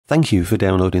Thank you for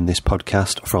downloading this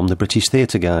podcast from the British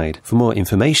Theatre Guide. For more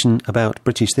information about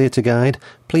British Theatre Guide,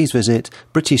 please visit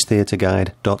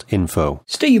britishtheatreguide.info.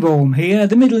 Steve Orme here,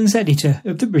 the Midlands editor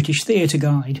of the British Theatre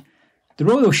Guide. The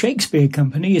Royal Shakespeare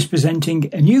Company is presenting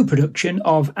a new production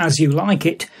of As You Like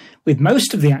It, with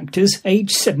most of the actors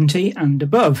aged 70 and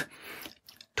above.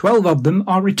 12 of them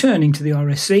are returning to the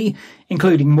RSC,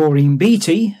 including Maureen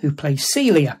Beattie, who plays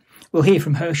Celia. We'll hear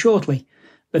from her shortly.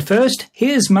 But first,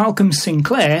 here's Malcolm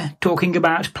Sinclair talking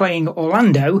about playing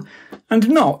Orlando, and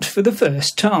not for the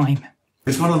first time.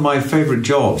 It's one of my favourite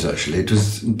jobs, actually. It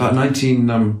was about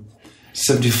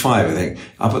 1975, I think,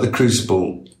 up at the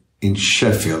Crucible in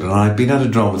Sheffield, and I'd been at a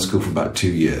drama school for about 2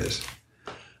 years.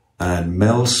 And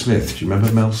Mel Smith, do you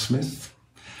remember Mel Smith?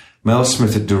 Mel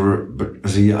Smith,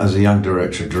 as a young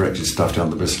director, directed stuff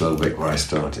down the Bristol Old Vic where I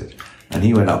started. And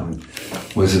he went up and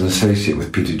was an associate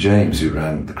with Peter James, who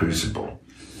ran the Crucible.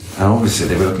 And obviously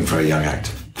they were looking for a young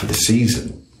actor for the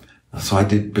season. So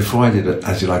before I did it,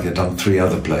 As You Like It, I'd done 3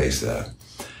 other plays there.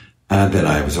 And then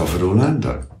I was offered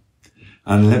Orlando.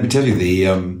 And let me tell you,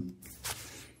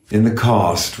 in the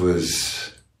cast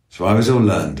was, so I was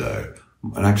Orlando.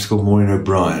 An actress called Maureen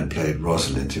O'Brien played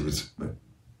Rosalind, who was a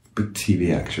big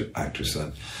TV actress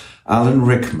then. Alan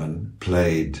Rickman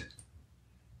played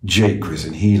Jaques,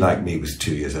 and he, like me, was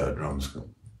 2 years out of drama school.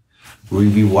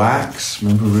 Ruby Wax,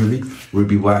 remember Ruby?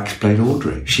 Ruby Wax played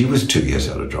Audrey. She was 2 years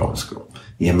out of drama school.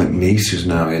 Ian McNeice, who's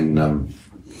now in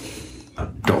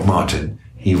Doc Martin,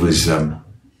 he was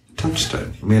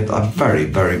Touchstone. We had a very,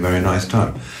 very, very nice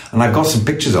time. And I've got some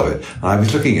pictures of it, and I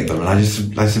was looking at them, and I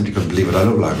simply couldn't believe what I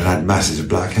looked like. I mean, I had masses of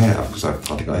black hair, because I've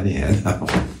hardly got any hair now.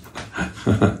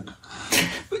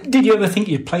 Did you ever think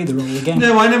you'd play the role again?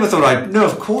 No, I never thought no,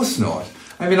 of course not.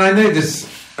 I mean, I know this.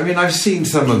 I mean, I've seen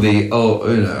some of the,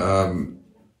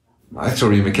 I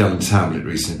saw Ian McKellen's Hamlet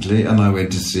recently, and I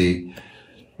went to see,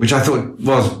 which I thought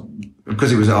was,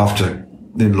 because it was after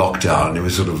the lockdown, it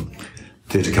was sort of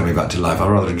theatre coming back to life. I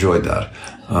rather enjoyed that.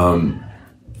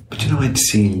 But, I'd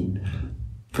seen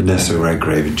Vanessa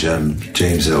Redgrave and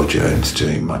James Earl Jones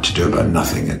doing Much Ado About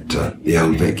Nothing at the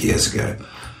Old Vic years ago.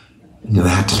 They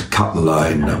had to cut the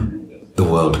line, the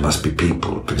world must be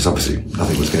people, because obviously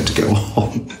nothing was going to go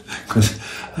on.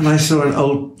 And I saw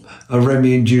a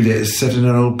Romeo and Juliet set in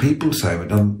an old people's home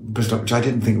at Bristol, which I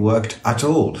didn't think worked at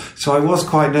all. So I was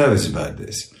quite nervous about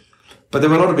this. But there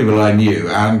were a lot of people I knew,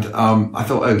 and I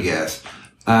thought, oh yes.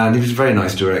 And he was a very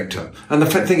nice director. And the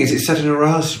thing is, it's set in a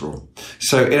rehearsal room.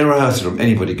 So in a rehearsal room,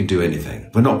 anybody can do anything.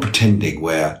 We're not pretending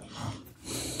I'm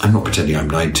not pretending I'm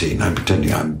 19. I'm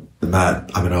pretending I'm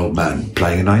an old man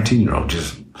playing a 19-year-old,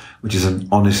 which is an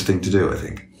honest thing to do, I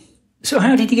think. So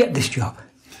how did you get this job?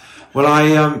 Well,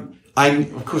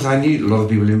 of course, I knew a lot of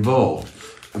people involved,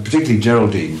 and particularly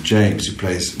Geraldine James, who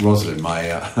plays Rosalind,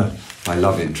 my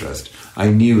love interest. I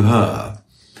knew her,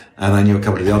 and I knew a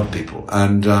couple of the other people,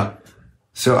 and of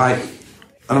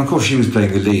course she was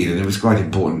playing the lead, and it was quite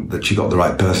important that she got the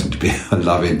right person to be her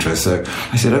love interest. So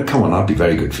I said, "Oh, come on, I'll be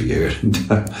very good for you,"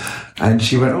 and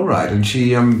she went, "All right," and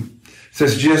she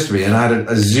suggested me, and I had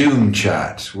a Zoom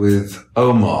chat with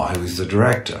Omar, who is the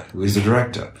director.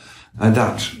 And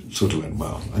that sort of went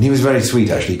well. And he was very sweet,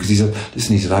 actually, because he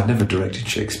said, I've never directed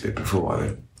Shakespeare before. I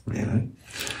went, really?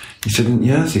 He said,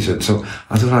 yes. He said, so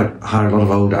I thought I'd hire a lot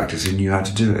of old actors who knew how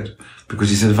to do it. Because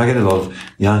he said, if I get a lot of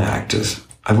young actors,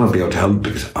 I won't be able to help them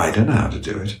because I don't know how to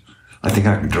do it. I think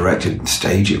I can direct it and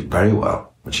stage it very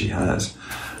well, which he has.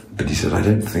 But he said, I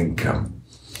don't think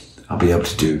I'll be able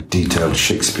to do detailed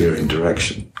Shakespearean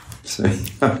direction. So,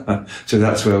 so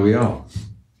that's where we are.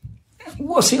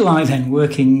 What's it like then,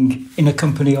 working in a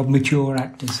company of mature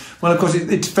actors? Well, of course,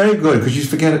 it's very good because you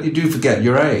do forget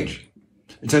your age.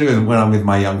 It's only when I'm with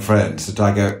my young friends that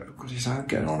I go, God, I'm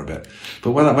getting on a bit.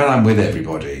 But when I'm with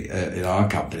everybody in our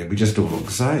company, we just all look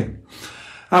the same.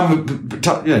 And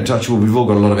touch wood, we've all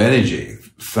got a lot of energy,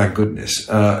 thank goodness.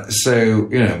 So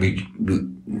we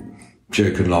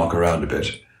joke and lark around a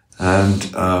bit, and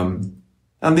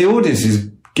the audiences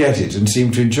get it and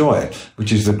seem to enjoy it,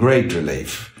 which is a great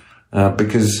relief.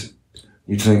 Because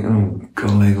you'd think, oh,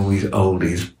 God, all these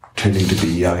oldies tending to be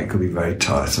young, it could be very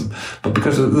tiresome. But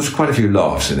because there's quite a few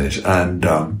laughs in it, and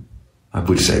I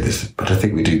would say this, but I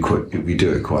think we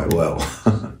do it quite well.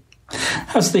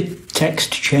 Has the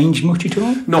text changed much at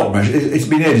all? Not much. It's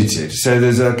been edited, so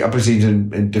there's a couple of scenes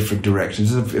in different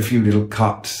directions. There's a few little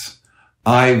cuts.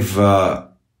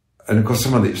 And of course,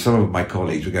 some of my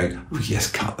colleagues were going, "Oh yes,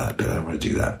 cut that bit. I don't want to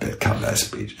do that bit. Cut that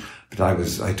speech." But I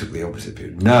took the opposite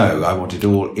view. No, I want it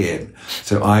all in.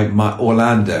 So my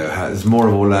Orlando has more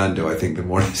of Orlando, I think, than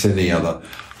more as any other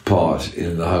part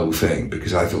in the whole thing,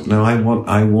 because I thought, no,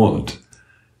 I want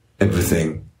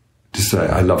everything say,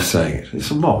 I love saying it.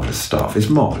 It's marvellous stuff. It's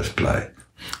marvellous play.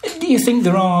 Do you think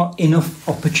there are enough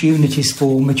opportunities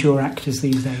for mature actors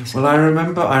these days? Well, I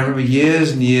remember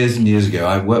years and years and years ago,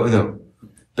 I worked with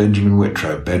Ben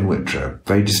Whitrow,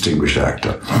 very distinguished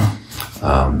actor.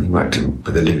 He worked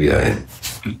with Olivia in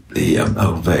the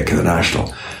Old Vic at the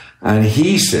National. And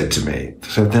he said to me,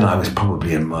 so then I was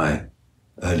probably in my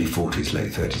early 40s,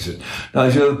 late 30s. Now,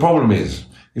 the problem is,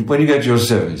 when you get to your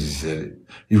 70s, he said,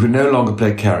 you can no longer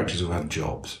play characters who have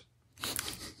jobs.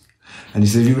 And he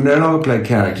said, you can no longer play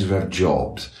characters who have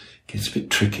jobs. It gets a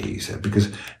bit tricky, he said, because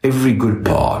every good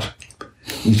part,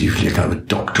 he's usually a kind of a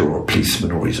doctor or a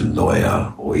policeman, or he's a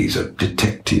lawyer, or he's a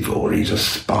detective, or he's a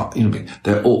spy, you know what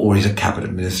I mean? Or he's a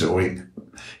cabinet minister, he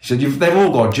said, they've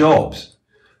all got jobs.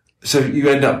 So you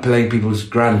end up playing people's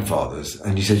grandfathers,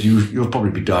 and he said you'll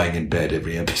probably be dying in bed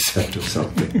every episode or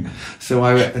something. so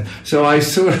I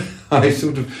sort of,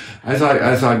 as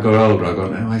I got older, I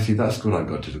got, I see, that's what I've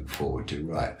got to look forward to,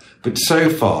 right? But so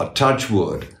far, touch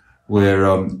wood, where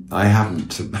I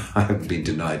haven't been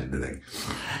denied anything.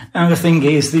 And the thing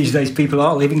is, these days people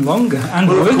are living longer and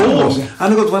working longer.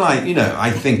 And of course, when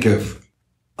I think of,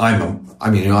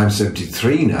 I'm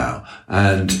 73 now,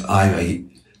 and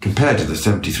compared to the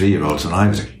 73-year-olds when I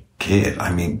was a kid,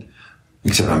 sometimes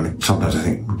I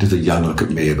think, did the young look at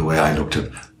me the way I looked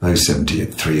at those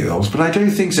 73-year-olds? But I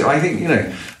don't think so. I think,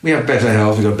 we have better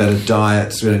health, we've got better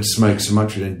diets, we don't smoke so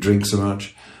much, we don't drink so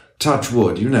much. Touch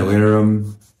wood, we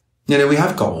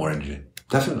have got more energy,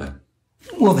 definitely.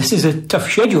 Well, this is a tough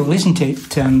schedule, isn't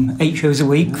it? 8 shows a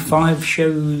week, 5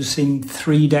 shows in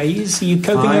 3 days. Are you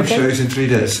coping okay? 5 shows in 3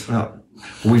 days. Well,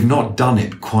 we've not done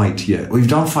it quite yet. We've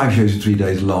done 5 shows in 3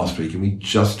 days last week, and we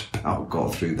just about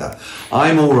got through that.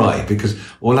 I'm all right, because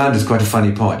Orlando's quite a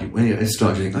funny part. When you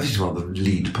start, you think, this is one of the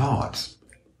lead parts.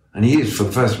 And he is, for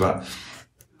the first about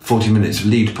 40 minutes,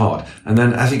 lead part. And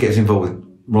then as he gets involved with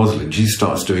Rosalind, she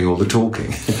starts doing all the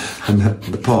talking. And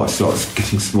the part starts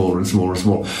getting smaller and smaller and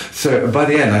smaller. So by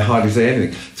the end, I hardly say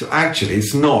anything. So actually,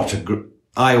 it's not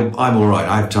I'm all right.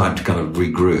 I have time to kind of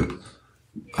regroup.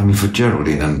 For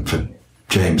Geraldine and for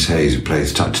James Hayes, who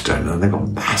plays Touchstone, and they've got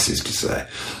masses to say.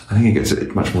 I think it gets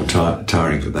much more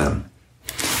tiring for them.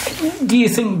 Do you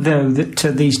think, though,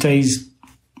 that these days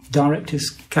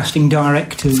casting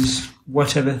directors,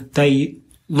 whatever, they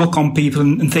look on people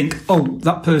and think, oh,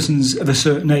 that person's of a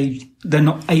certain age, they're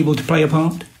not able to play a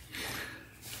part?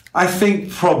 I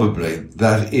think probably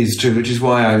that is true, which is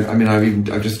why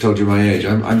I've just told you my age.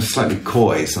 I'm slightly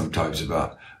coy sometimes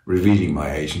about revealing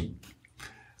my age. And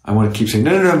I want to keep saying,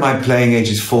 no, my playing age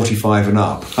is 45 and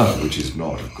up, which is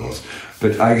not, of course.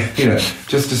 But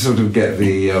just to sort of get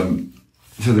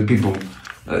so that people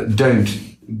don't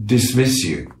dismiss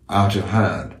you out of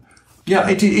hand. Yeah,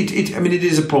 it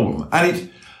is a problem. And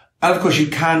of course you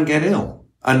can get ill.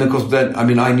 And of course then,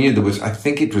 I knew I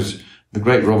think it was the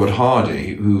great Robert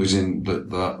Hardy, who was in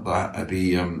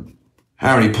the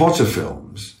Harry Potter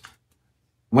films.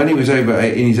 When he was over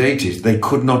in his 80s, they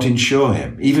could not insure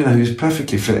him, even though he was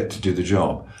perfectly fit to do the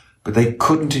job. But they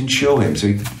couldn't insure him, so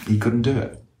he couldn't do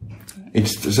it.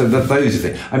 Those are things.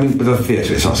 With the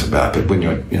theatre, it's not so bad, but when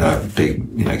you're, a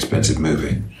big, expensive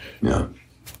movie, yeah.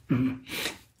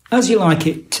 As You Like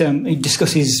It, it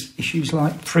discusses issues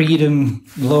like freedom,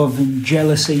 love, and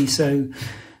jealousy. So,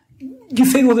 do you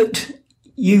feel that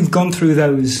you've gone through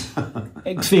those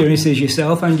experiences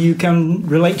yourself, and you can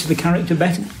relate to the character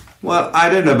better? Well, I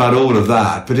don't know about all of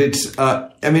that, but it's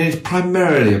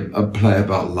primarily a play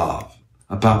about love,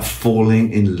 about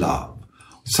falling in love,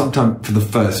 sometimes for the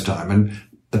first time, and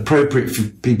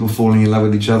appropriate people falling in love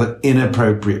with each other,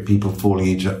 inappropriate people falling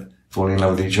in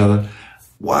love with each other,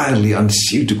 wildly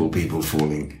unsuitable people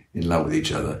falling in love with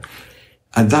each other.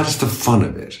 And that's the fun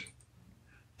of it.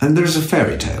 And there's a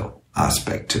fairy tale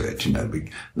aspect to it,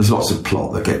 there's lots of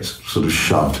plot that gets sort of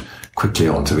shoved quickly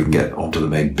on so we can get onto the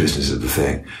main business of the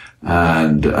thing.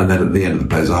 And then at the end of the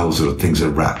play, the whole sort of things are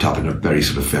wrapped up in a very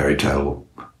sort of fairy tale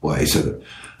way, so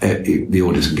that the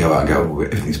audience can go out and go, oh,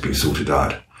 everything's been sorted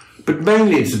out. But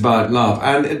mainly it's about love.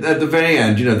 And at the very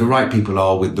end, the right people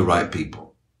are with the right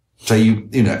people. So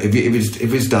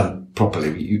if it's done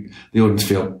properly, the audience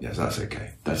feel, yes, that's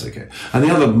okay. And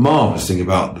the other marvellous thing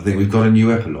about the thing, we've got a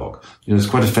new epilogue. There's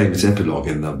quite a famous epilogue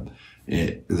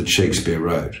that Shakespeare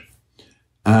wrote.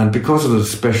 And because of the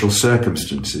special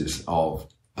circumstances of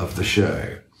the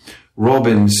show,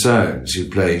 Robin Soames, who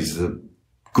plays the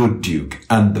good Duke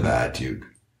and the bad Duke,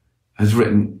 has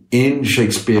written in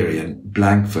Shakespearean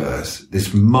blank verse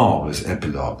this marvellous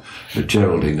epilogue that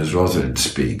Geraldine as Rosalind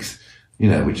speaks,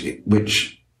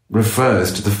 which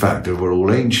refers to the fact that we're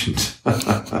all ancient,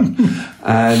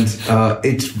 and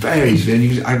it's very.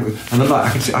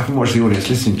 I can watch the audience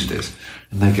listening to this,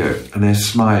 and they go, and they're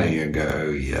smiling and go,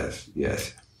 "Oh yes,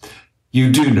 yes,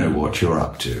 you do know what you're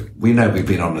up to. We know we've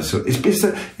been on a sort.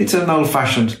 It's an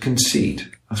old-fashioned conceit.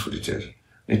 That's what it is.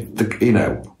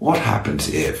 What happens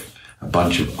if a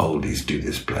bunch of oldies do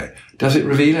this play? Does it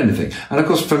reveal anything? And of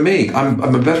course, for me, I'm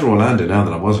a better Orlando now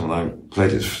than I was when I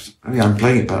played it. I'm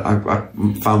playing it, but I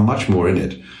found much more in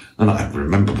it. And I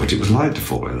remember what it was like to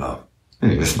fall in love.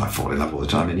 Anyway, listen, I fall in love all the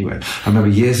time anyway. I remember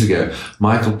years ago,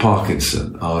 Michael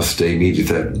Parkinson asked Edith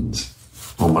Evans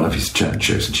on one of his chat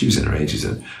shows, and she was in her 80s,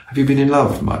 and have you been in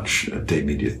love much,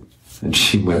 Dame Edith? And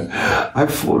she went, I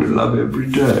fall in love every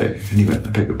day. And he went, I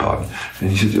beg your pardon.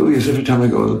 And he said, oh yes, every time I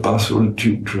go on the bus or on a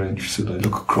tube train, she said, I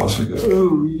look across and I go,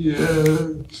 oh yes.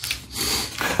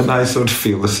 And I sort of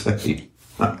feel the same.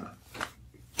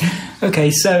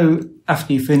 Okay, so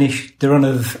after you finish the run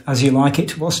of As You Like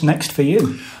It, what's next for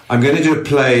you? I'm going to do a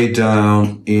play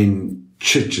down in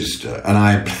Chichester, and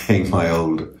I'm playing my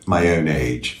own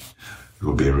age. It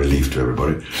will be a relief to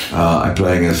everybody. I'm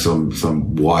playing as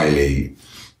some wily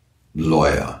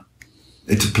lawyer.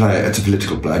 It's a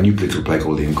political play, a new political play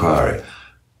called The Inquiry,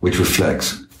 which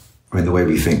reflects, the way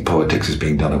we think politics is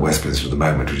being done at Westminster at the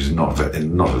moment, which is not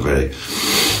a very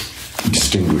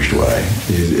distinguished way.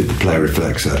 The play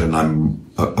reflects that, and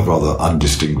I'm a rather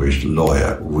undistinguished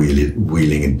lawyer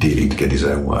wheeling and dealing to get his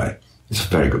own way. It's a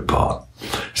very good part.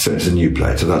 So it's a new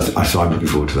play, so I'm looking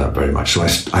forward to that very much. So I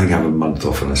think I have a month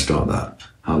off when I start that.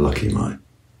 How lucky am I?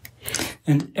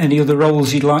 And any other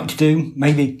roles you'd like to do?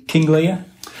 Maybe King Lear?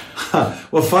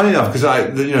 Well, funny enough,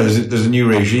 because there's a new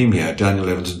regime here, Daniel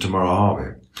Evans and Tamara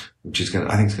Harvey, which is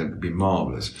I think it's going to be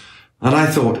marvellous. And I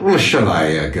thought, well, shall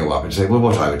I go up and say, well,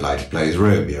 what I would like to play is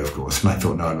Romeo, of course. And I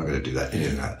thought, no, I'm not going to do that.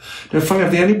 No, funny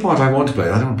enough, the only part I want to play,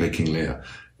 I don't want to play King Lear,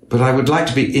 but I would like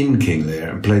to be in King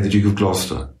Lear and play the Duke of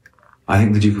Gloucester. I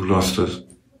think the Duke of Gloucester's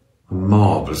a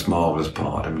marvellous, marvellous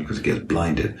part, because it gets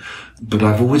blinded. But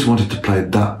I've always wanted to play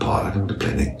that part. I don't want to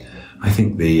play anything. I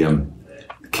think the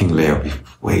King Lear would be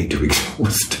way too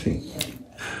exhausting.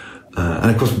 And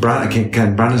of course,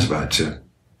 Ken Branagh's about to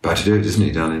do it, isn't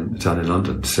he, down in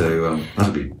London? So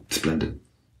that'll be splendid.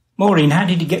 Maureen, how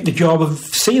did you get the job of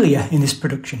Celia in this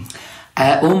production?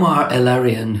 Omar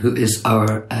Elerian, who is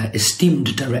our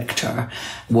esteemed director,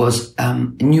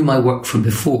 knew my work from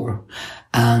before.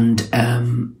 And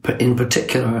in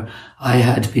particular, I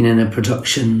had been in a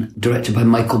production directed by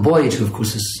Michael Boyd, who of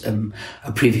course is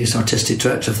a previous artistic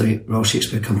director of the Royal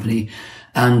Shakespeare Company.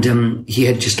 And he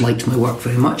had just liked my work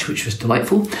very much, which was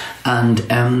delightful.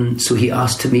 And so he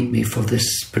asked to meet me for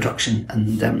this production.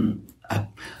 And I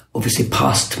obviously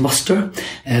passed muster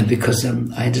because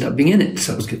I ended up being in it,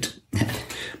 so it was good.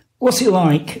 What's it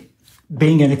like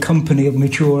being in a company of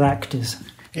mature actors?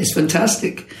 It's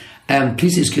fantastic.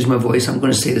 Please excuse my voice. I'm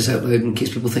going to say this out loud in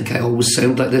case people think I always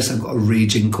sound like this. I've got a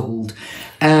raging cold.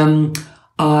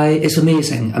 It's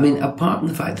amazing. Apart from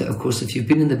the fact that, of course, if you've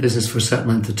been in the business for a certain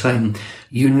length of time,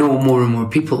 you know more and more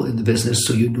people in the business,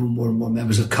 so you know more and more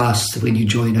members of cast when you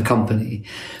join a company.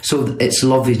 So it's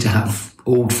lovely to have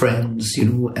old friends,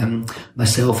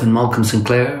 myself and Malcolm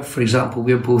Sinclair, for example,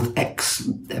 we're both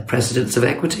ex-presidents of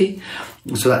Equity.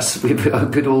 So we've got a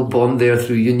good old bond there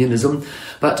through unionism.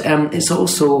 But it's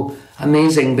also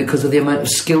amazing because of the amount of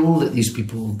skill that these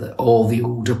people, that all the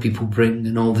older people bring,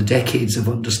 and all the decades of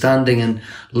understanding and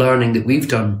learning that we've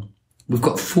done. We've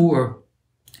got 4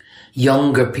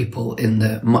 younger people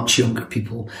much younger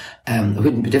people. It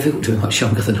wouldn't be difficult to be much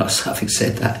younger than us, having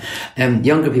said that.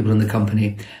 Younger people in the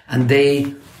company, and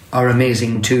they are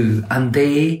amazing too. And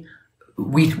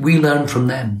we learn from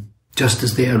them. Just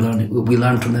as they are learning, we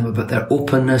learn from them about their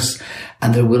openness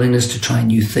and their willingness to try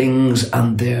new things,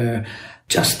 and their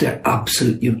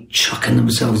absolute, chucking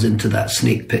themselves into that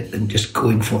snake pit and just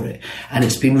going for it. And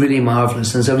it's been really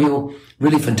marvellous. And it's a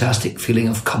really fantastic feeling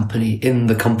of company in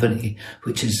the company,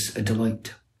 which is a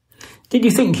delight. Did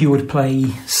you think you would play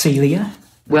Celia?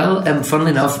 Well,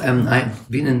 funnily enough, I've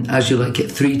been in As You Like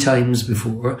It 3 times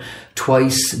before.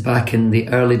 Twice back in the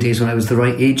early days when I was the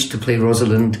right age to play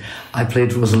Rosalind. I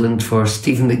played Rosalind for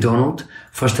Stephen MacDonald,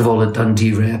 first of all at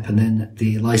Dundee Rep and then at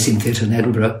the Lyceum Theatre in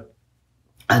Edinburgh.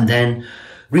 And then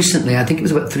recently, I think it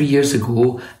was about 3 years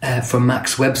ago, for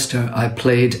Max Webster, I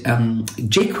played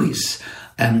Jaques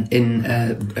in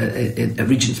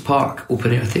Regent's Park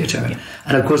Open Air Theatre. Yeah.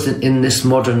 And of course, in this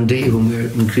modern day when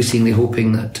we're increasingly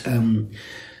hoping that,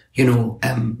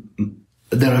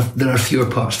 there are fewer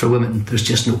parts for women. There's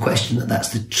just no question that that's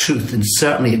the truth. And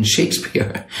certainly in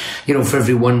Shakespeare, for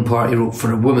every one part he wrote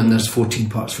for a woman, there's 14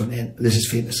 parts for men. This is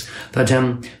famous. But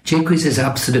Jaques is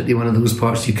absolutely one of those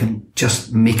parts you can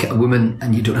just make it a woman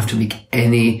and you don't have to make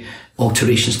any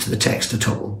alterations to the text at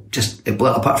all. Just,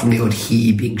 well, apart from the odd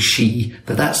he being she,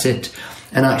 but that's it.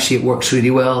 And actually it works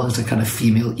really well as a kind of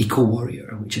female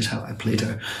eco-warrior, which is how I played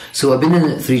her. So I've been in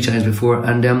it 3 times before,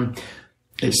 and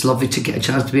it's lovely to get a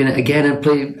chance to be in it again and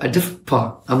play a different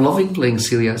part. I'm loving playing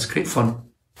Celia. It's great fun.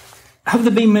 Have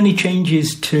there been many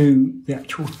changes to the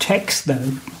actual text,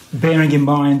 though, bearing in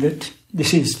mind that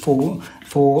this is for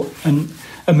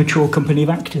a mature company of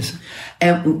actors?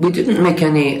 We didn't make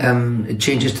any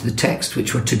changes to the text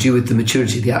which were to do with the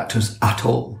maturity of the actors at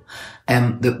all.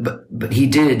 But he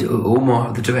did,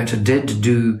 Omar, the director,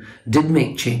 did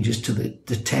make changes to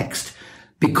the text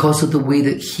because of the way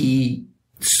that he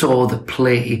saw the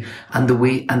play and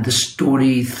the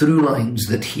story through lines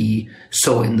that he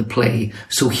saw in the play.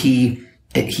 So he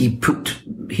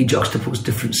juxtaposed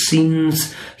different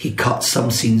scenes, he cut some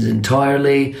scenes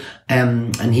entirely,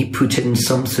 and he put in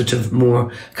some sort of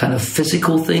more kind of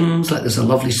physical things, like there's a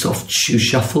lovely soft shoe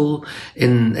shuffle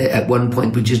at one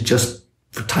point, which is just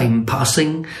for time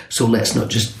passing. So let's not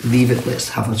just leave it, let's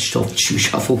have a soft shoe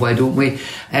shuffle, why don't we?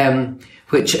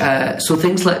 So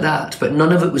things like that, but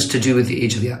none of it was to do with the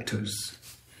age of the actors.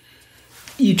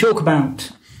 You talk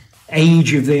about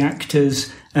age of the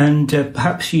actors, and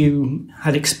perhaps you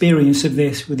had experience of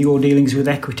this with your dealings with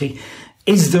equity.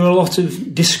 Is there a lot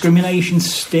of discrimination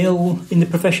still in the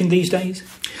profession these days?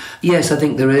 Yes, I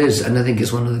think there is, and I think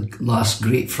it's one of the last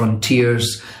great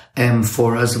frontiers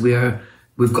for us.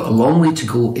 We've got a long way to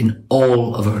go in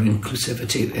all of our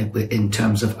inclusivity, in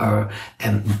terms of our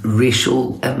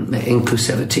racial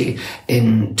inclusivity,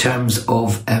 in terms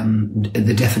of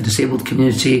the deaf and disabled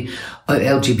community,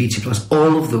 LGBT+,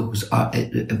 all of those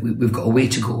we've got a way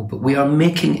to go, but we are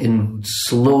making inroads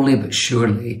slowly but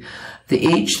surely. The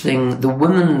age thing, the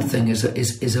women thing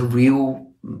is a real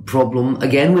problem.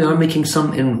 Again, we are making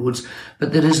some inroads,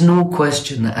 but there is no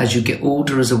question that as you get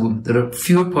older as a woman, there are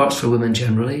fewer parts for women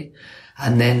generally.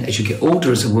 And then as you get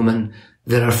older as a woman,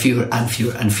 there are fewer and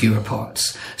fewer and fewer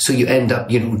parts. So you end up,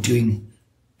 doing,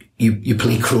 you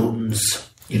play crones,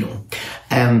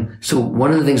 So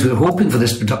one of the things we're hoping for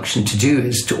this production to do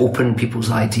is to open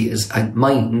people's ideas and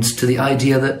minds to the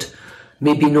idea that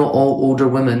maybe not all older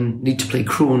women need to play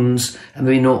crones, and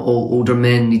maybe not all older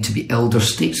men need to be elder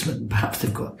statesmen. Perhaps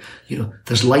they've got,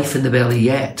 there's life in the belly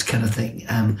yet, kind of thing.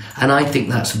 And I think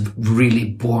that's really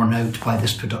borne out by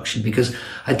this production, because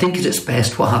I think at its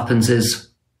best what happens is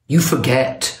you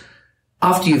forget,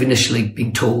 after you've initially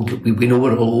been told that we know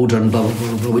we're all older and blah, blah,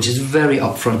 blah, blah, which is very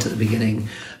upfront at the beginning.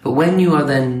 But when you are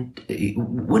then,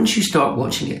 once you start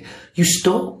watching it, you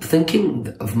stop thinking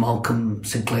of Malcolm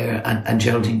Sinclair and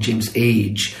Geraldine James'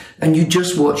 age, and you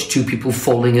just watch two people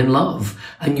falling in love,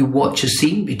 and you watch a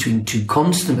scene between two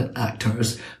consummate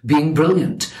actors being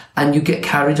brilliant, and you get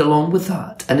carried along with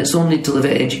that. And it's only till the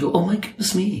very end you go, oh my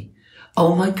goodness me.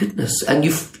 Oh my goodness. And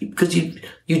because you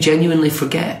genuinely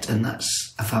forget, and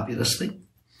that's a fabulous thing.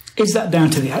 Is that down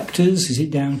to the actors? Is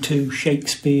it down to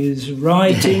Shakespeare's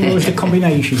writing, or is it a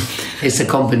combination? It's a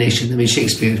combination. I mean,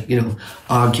 Shakespeare,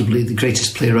 arguably the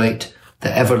greatest playwright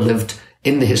that ever lived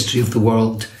in the history of the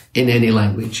world in any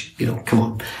language. Come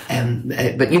on.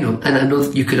 But and I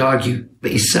know you could argue,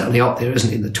 but he's certainly up there, isn't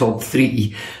he, in the top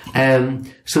 3.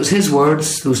 So it's his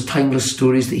words, those timeless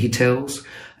stories that he tells,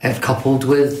 coupled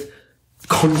with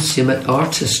consummate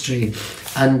artistry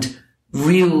and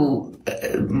real.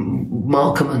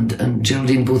 Malcolm and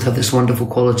Geraldine both have this wonderful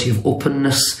quality of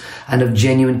openness and of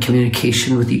genuine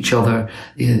communication with each other.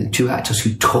 Two actors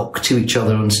who talk to each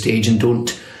other on stage and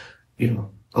don't,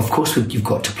 of course you've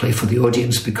got to play for the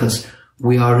audience because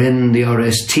we are in the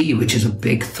RST, which is a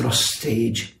big thrust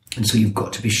stage. And so you've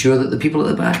got to be sure that the people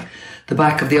at the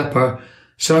back of the upper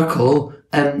circle,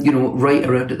 right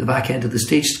around at the back end of the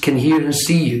stage can hear and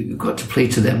see you. You've got to play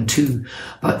to them too.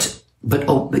 But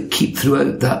keep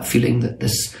throughout that feeling that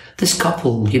this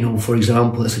couple, for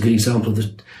example, it's a good example of this,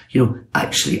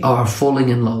 actually are falling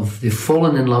in love. They've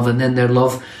fallen in love, and then their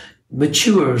love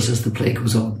matures as the play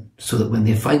goes on, so that when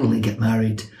they finally get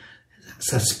married,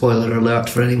 it's a spoiler alert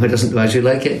for anyone who doesn't actually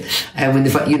like it. And when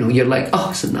you're like,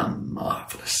 oh, isn't that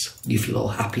marvellous? You feel all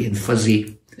happy and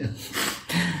fuzzy.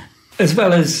 As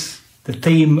well as the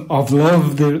theme of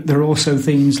love, there are also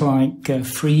themes like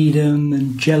freedom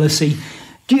and jealousy.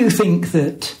 Do you think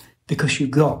that because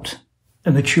you've got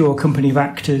a mature company of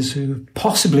actors who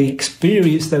possibly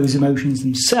experience those emotions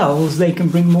themselves, they can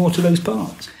bring more to those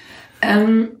parts?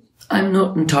 I'm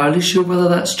not entirely sure whether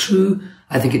that's true.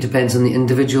 I think it depends on the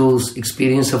individual's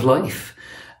experience of life.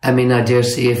 I mean, I dare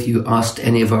say if you asked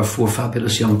any of our 4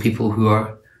 fabulous young people who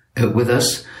are out with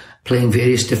us, playing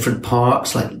various different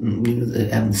parts, like,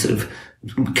 the sort of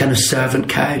kind of servant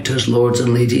characters, lords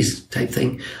and ladies type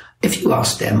thing, if you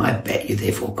ask them, I bet you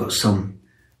they've all got some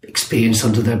experience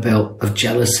under their belt of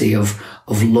jealousy, of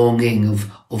longing,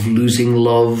 of losing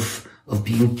love, of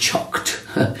being chucked,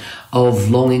 of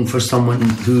longing for someone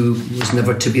who was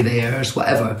never to be theirs,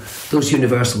 whatever, those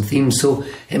universal themes. So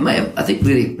it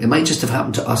might just have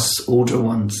happened to us older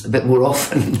ones a bit more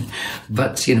often,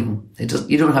 but you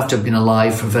don't have to have been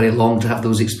alive for very long to have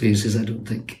those experiences, I don't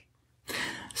think.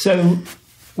 So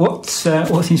what's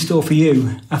in store for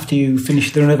you after you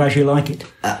finish the run of As You Like It?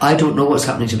 I don't know what's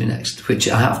happening to me next, which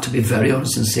I have to be very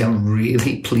honest and say I'm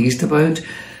really pleased about,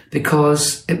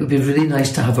 because it would be really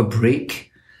nice to have a break.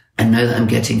 And now that I'm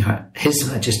getting His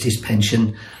Majesty's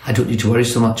pension, I don't need to worry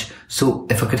so much. So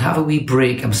if I could have a wee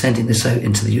break, I'm sending this out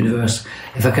into the universe.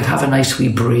 If I could have a nice wee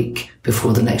break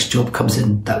before the next job comes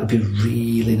in, that would be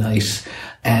really nice.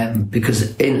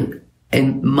 Because in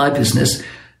my business,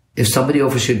 if somebody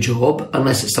offers you a job,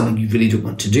 unless it's something you really don't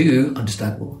want to do,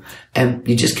 understandable,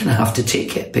 you just kind of have to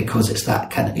take it, because it's that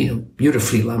kind of, you're a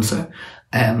freelancer.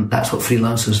 That's what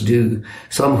freelancers do.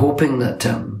 So I'm hoping that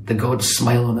the gods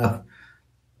smile on a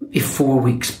 4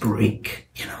 weeks break,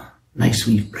 nice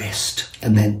wee rest,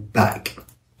 and then back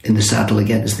in the saddle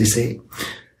again, as they say.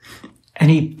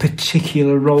 Any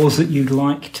particular roles that you'd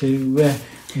like to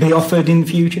be offered in the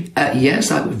future?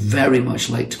 Yes, I would very much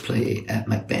like to play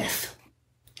Macbeth.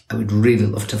 I would really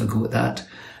love to have a go at that.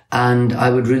 And I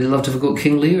would really love to have a go at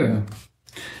King Lear.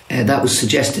 That was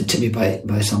suggested to me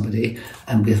by somebody,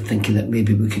 and we're thinking that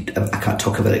maybe we could, I can't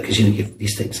talk about it because,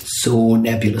 these things are so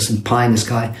nebulous and pie in the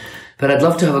sky. But I'd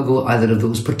love to have a go at either of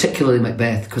those, particularly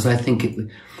Macbeth, because I think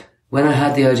when I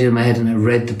had the idea in my head and I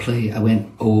read the play, I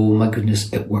went, oh my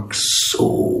goodness, it works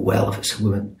so well if it's a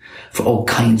woman, for all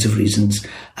kinds of reasons.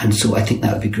 And so I think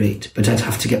that would be great. But I'd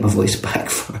have to get my voice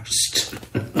back first.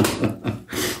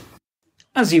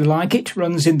 As You Like It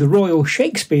runs in the Royal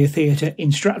Shakespeare Theatre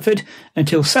in Stratford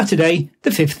until Saturday, the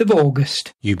 5th of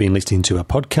August. You've been listening to a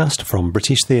podcast from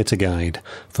British Theatre Guide.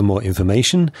 For more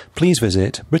information, please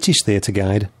visit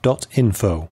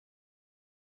britishtheatreguide.info.